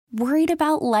Worried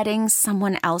about letting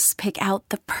someone else pick out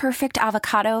the perfect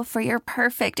avocado for your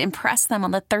perfect impress them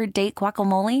on the third date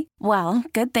guacamole? Well,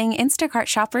 good thing Instacart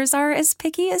shoppers are as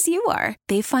picky as you are.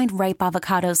 They find ripe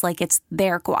avocados like it's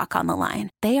their guac on the line.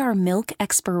 They are milk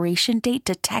expiration date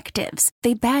detectives.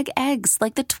 They bag eggs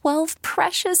like the 12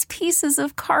 precious pieces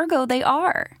of cargo they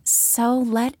are. So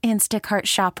let Instacart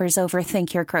shoppers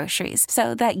overthink your groceries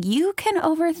so that you can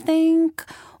overthink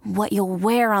what you'll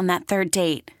wear on that third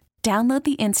date. Download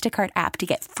the Instacart app to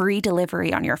get free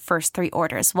delivery on your first 3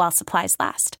 orders while supplies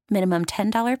last. Minimum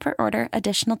 $10 per order.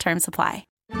 Additional terms apply.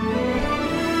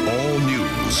 All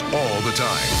news, all the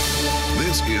time.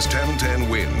 This is 1010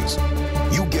 Wins.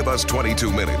 You give us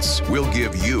 22 minutes, we'll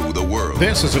give you the world.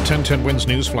 This is a 1010 Wins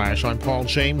News Flash. I'm Paul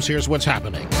James. Here's what's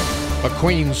happening. A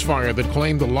Queens fire that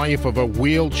claimed the life of a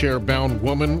wheelchair-bound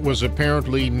woman was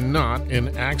apparently not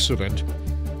an accident.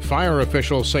 Fire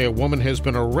officials say a woman has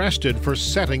been arrested for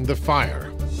setting the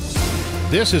fire.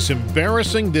 This is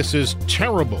embarrassing. This is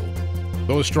terrible.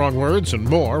 Those strong words and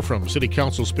more from City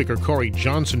Council Speaker Corey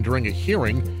Johnson during a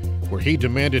hearing where he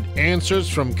demanded answers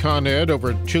from Con Ed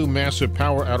over 2 massive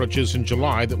power outages in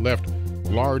July that left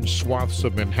large swaths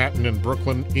of Manhattan and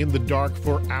Brooklyn in the dark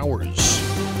for hours.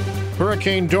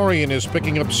 Hurricane Dorian is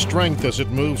picking up strength as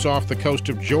it moves off the coast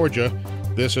of Georgia.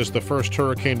 This is the first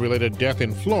hurricane-related death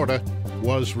in Florida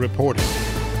was reported.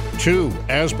 2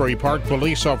 Asbury Park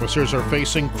police officers are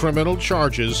facing criminal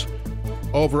charges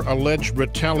over alleged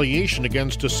retaliation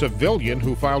against a civilian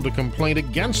who filed a complaint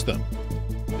against them.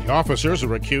 The officers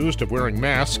are accused of wearing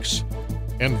masks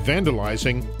and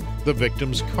vandalizing the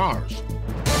victims' cars.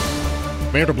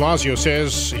 Mayor de Blasio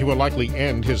says he will likely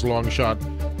end his long-shot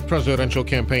presidential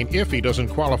campaign if he doesn't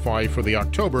qualify for the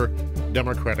October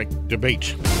Democratic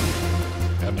debate.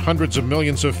 And hundreds of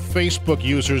millions of Facebook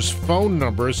users' phone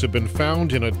numbers have been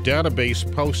found in a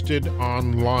database posted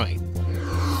online.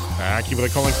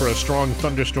 AccuWeather calling for a strong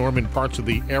thunderstorm in parts of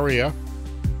the area.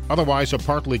 Otherwise, a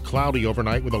partly cloudy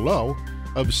overnight with a low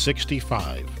of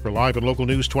 65. For live and local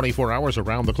news 24 hours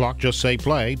around the clock, just say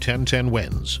play 1010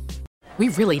 Wins. We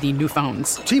really need new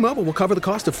phones. T-Mobile will cover the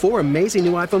cost of 4 amazing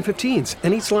new iPhone 15s,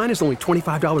 and each line is only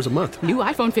 $25 a month. New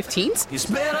iPhone 15s? It's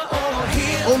better over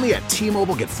here. Only at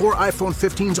T-Mobile, get 4 iPhone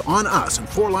 15s on us and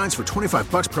 4 lines for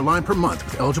 $25 per line per month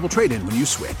with eligible trade-in when you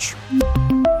switch.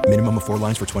 Minimum of 4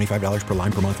 lines for $25 per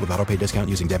line per month with autopay discount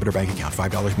using debit or bank account.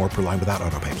 $5 more per line without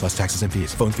autopay, plus taxes and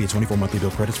fees. Phone fee at 24 monthly bill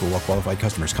credits for well-qualified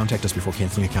customers. Contact us before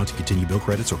canceling account to continue bill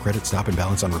credits or credit stop and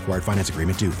balance on required finance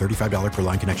agreement due. $35 per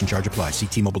line connection charge applies. See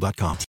T-Mobile.com.